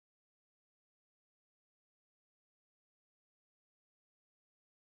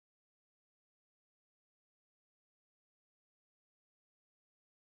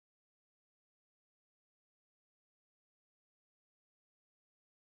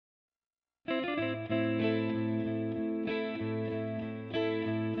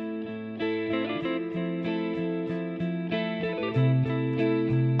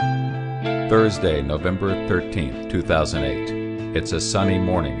Thursday, November 13th, 2008. It's a sunny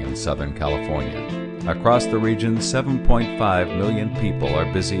morning in Southern California. Across the region, 7.5 million people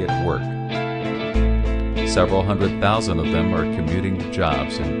are busy at work. Several 100,000 of them are commuting to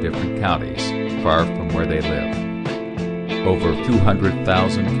jobs in different counties, far from where they live. Over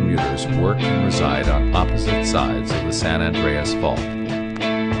 200,000 commuters work and reside on opposite sides of the San Andreas Fault.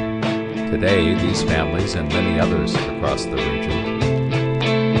 Today, these families and many others across the region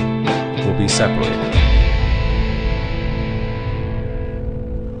will be separated.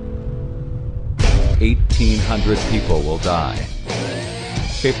 1,800 people will die.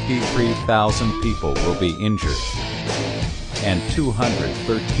 53,000 people will be injured. And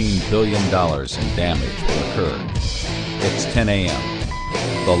 $213 billion in damage will occur. It's 10 a.m.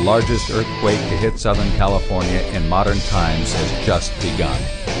 The largest earthquake to hit Southern California in modern times has just begun.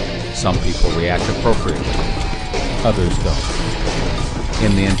 Some people react appropriately, others don't.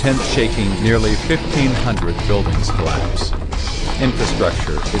 In the intense shaking, nearly 1,500 buildings collapse.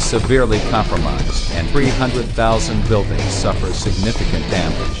 Infrastructure is severely compromised, and 300,000 buildings suffer significant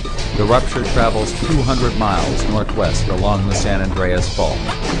damage. The rupture travels 200 miles northwest along the San Andreas Fault.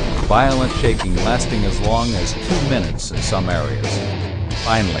 Violent shaking lasting as long as 2 minutes in some areas.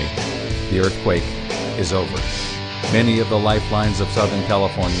 Finally, the earthquake is over. Many of the lifelines of Southern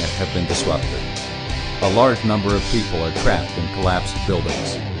California have been disrupted. A large number of people are trapped in collapsed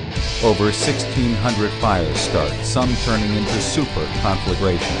buildings. Over 1,600 fires start, some turning into super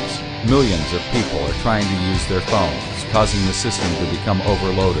conflagrations. Millions of people are trying to use their phones, causing the system to become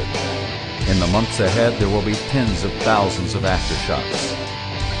overloaded. In the months ahead, there will be tens of thousands of aftershocks.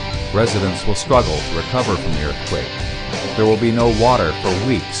 Residents will struggle to recover from the earthquake. There will be no water for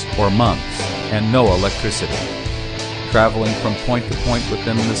weeks or months, and no electricity. Traveling from point to point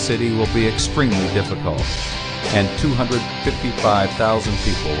within the city will be extremely difficult, and 255,000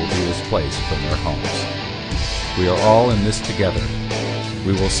 people will be displaced from their homes. We are all in this together.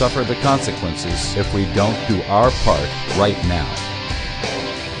 We will suffer the consequences if we don't do our part right now.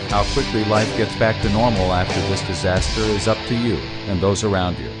 How quickly life gets back to normal after this disaster is up to you and those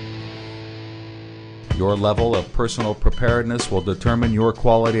around you. Your level of personal preparedness will determine your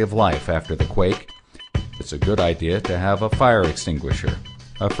quality of life after the quake. It's a good idea to have a fire extinguisher,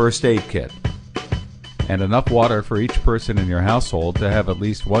 a first aid kit, and enough water for each person in your household to have at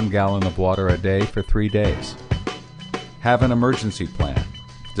least 1 gallon of water a day for 3 days. Have an emergency plan.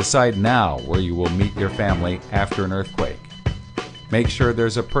 Decide now where you will meet your family after an earthquake. Make sure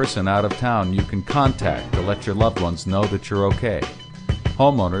there's a person out of town you can contact to let your loved ones know that you're okay.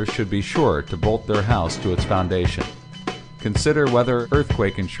 Homeowners should be sure to bolt their house to its foundation. Consider whether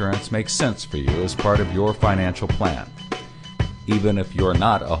earthquake insurance makes sense for you as part of your financial plan. Even if you're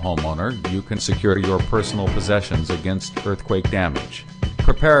not a homeowner, you can secure your personal possessions against earthquake damage.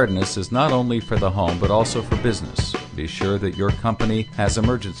 Preparedness is not only for the home but also for business. Be sure that your company has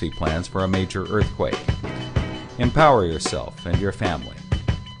emergency plans for a major earthquake. Empower yourself and your family.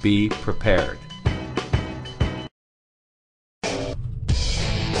 Be prepared.